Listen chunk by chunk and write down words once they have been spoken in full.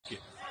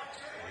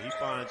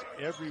finds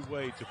every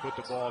way to put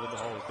the ball in the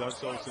hole. He's done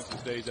so since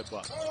his days at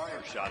Buck.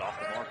 First shot off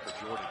the mark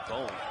for Jordan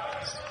Bone.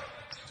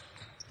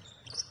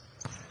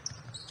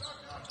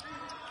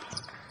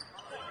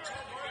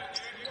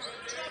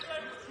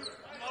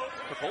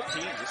 For both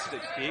teams, this is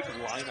a big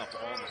lineup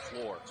on the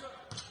floor.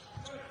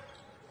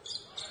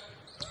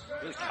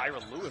 Really,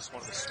 Kyra Lewis,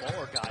 one of the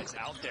smaller guys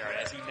out there,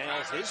 as he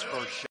nails his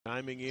first shot.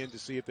 Timing in to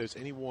see if there's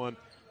anyone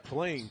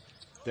playing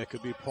that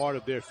could be part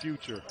of their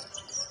future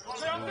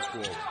moving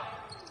forward.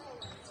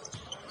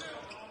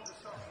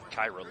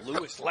 Kyra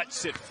Lewis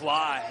lets it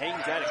fly,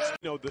 hangs at it.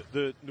 You know,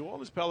 the New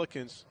Orleans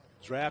Pelicans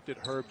drafted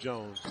Herb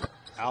Jones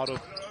out of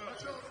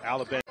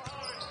Alabama.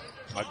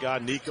 My guy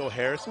Nico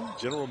Harrison,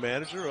 general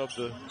manager of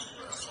the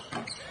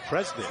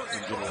president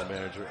and general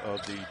manager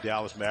of the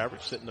Dallas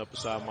Mavericks, sitting up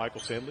beside Michael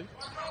Finley,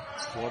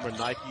 former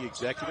Nike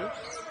executive.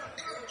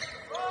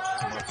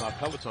 My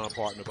Peloton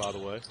partner, by the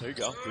way. There you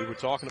go. We were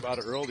talking about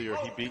it earlier.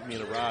 He beat me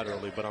in a ride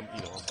early, but I'm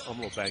a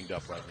little banged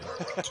up right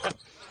now.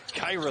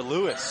 Kyra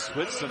Lewis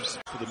with some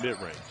to the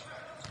mid-range.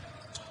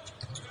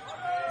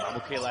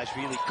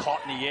 Mamoukelashvili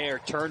caught in the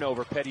air,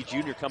 turnover. Petty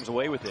Jr. comes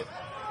away with it.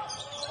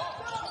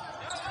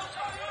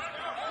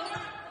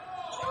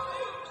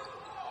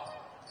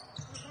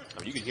 I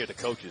mean, you can hear the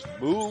coaches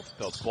move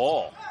the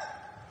ball.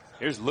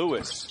 Here's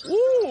Lewis.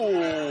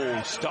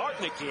 Ooh,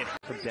 starting to get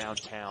from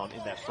downtown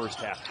in that first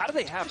half. How do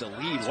they have the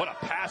lead? What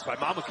a pass by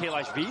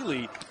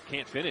Mamoukelashvili.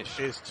 Can't finish.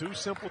 It's two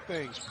simple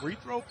things. Free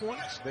throw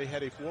points. They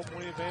had a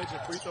 4-point advantage in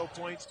free throw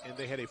points, and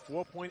they had a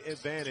 4-point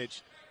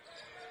advantage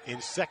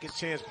in second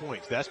chance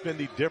points. That's been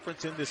the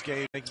difference in this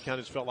game. I think he kind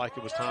of just felt like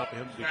it was time for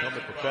him to become a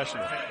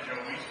professional.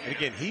 And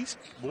again, he's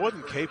more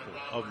than capable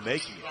of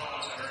making it.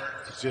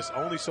 It's just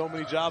only so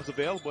many jobs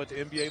available at the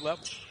NBA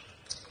level.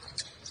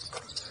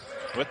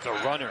 With the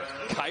runner,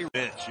 Kyra.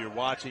 Bench. You're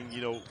watching,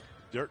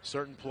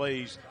 certain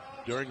plays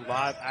during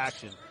live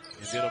action.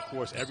 And then, of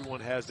course, everyone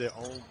has their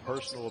own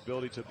personal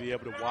ability to be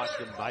able to watch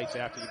them nights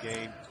after the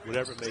game,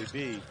 whatever it may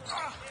be,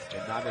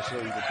 and not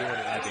necessarily even doing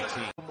it as a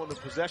team. On the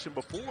possession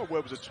before where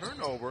it was a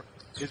turnover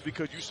is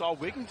because you saw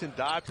Wigginton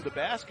dive to the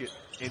basket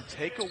and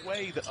take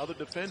away the other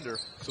defender,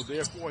 so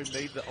therefore he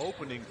made the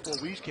opening for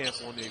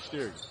Wieskamp on the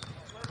exterior.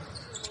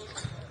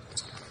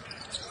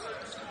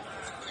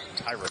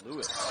 Kyra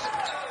Lewis